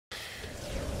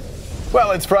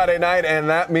Well, it's Friday night, and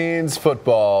that means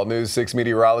football. News 6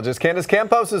 meteorologist Candace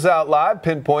Campos is out live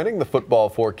pinpointing the football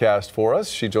forecast for us.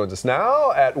 She joins us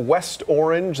now at West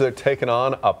Orange. They're taking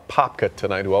on Apopka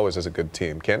tonight, who always is a good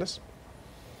team. Candace?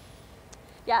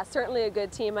 Yeah, certainly a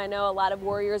good team. I know a lot of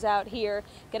Warriors out here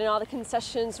getting all the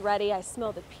concessions ready. I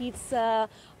smell the pizza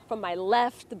from my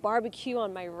left, the barbecue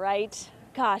on my right.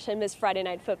 Gosh, I miss Friday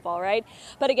night football, right?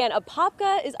 But again,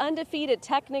 Apopka is undefeated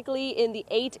technically in the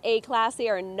 8A class. They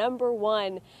are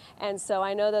 #1. And so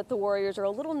I know that the Warriors are a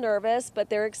little nervous, but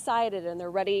they're excited and they're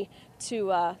ready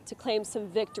to claim some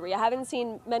victory. I haven't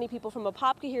seen many people from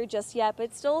Apopka here just yet, but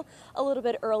it's still a little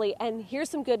bit early. And here's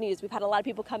some good news. We've had a lot of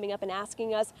people coming up and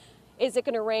asking us, is it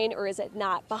going to rain or is it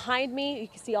not? Behind me, you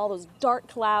can see all those dark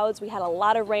clouds. We had a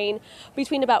lot of rain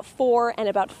between about 4 and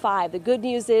about 5. The good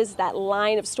news is that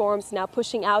line of storms now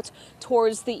pushing out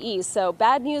towards the east. So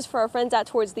bad news for our friends out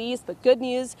towards the east, but good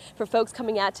news for folks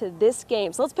coming out to this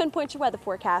game. So let's pinpoint your weather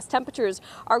forecast. Temperatures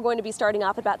are going to be starting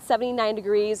off at about 79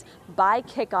 degrees by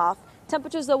kickoff.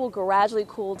 Temperatures, though, will gradually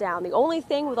cool down. The only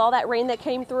thing with all that rain that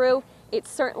came through, it's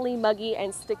certainly muggy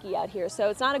and sticky out here. So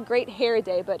it's not a great hair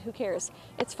day, but who cares?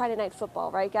 It's Friday night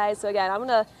football, right, guys? So again, I'm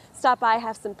gonna stop by,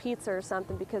 have some pizza or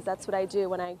something, because that's what I do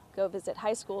when I go visit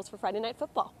high schools for Friday night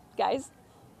football. Guys?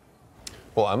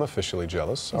 Well, I'm officially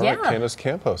jealous. All right, Candace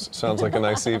Campos. Sounds like a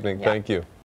nice evening. Yeah. Thank you.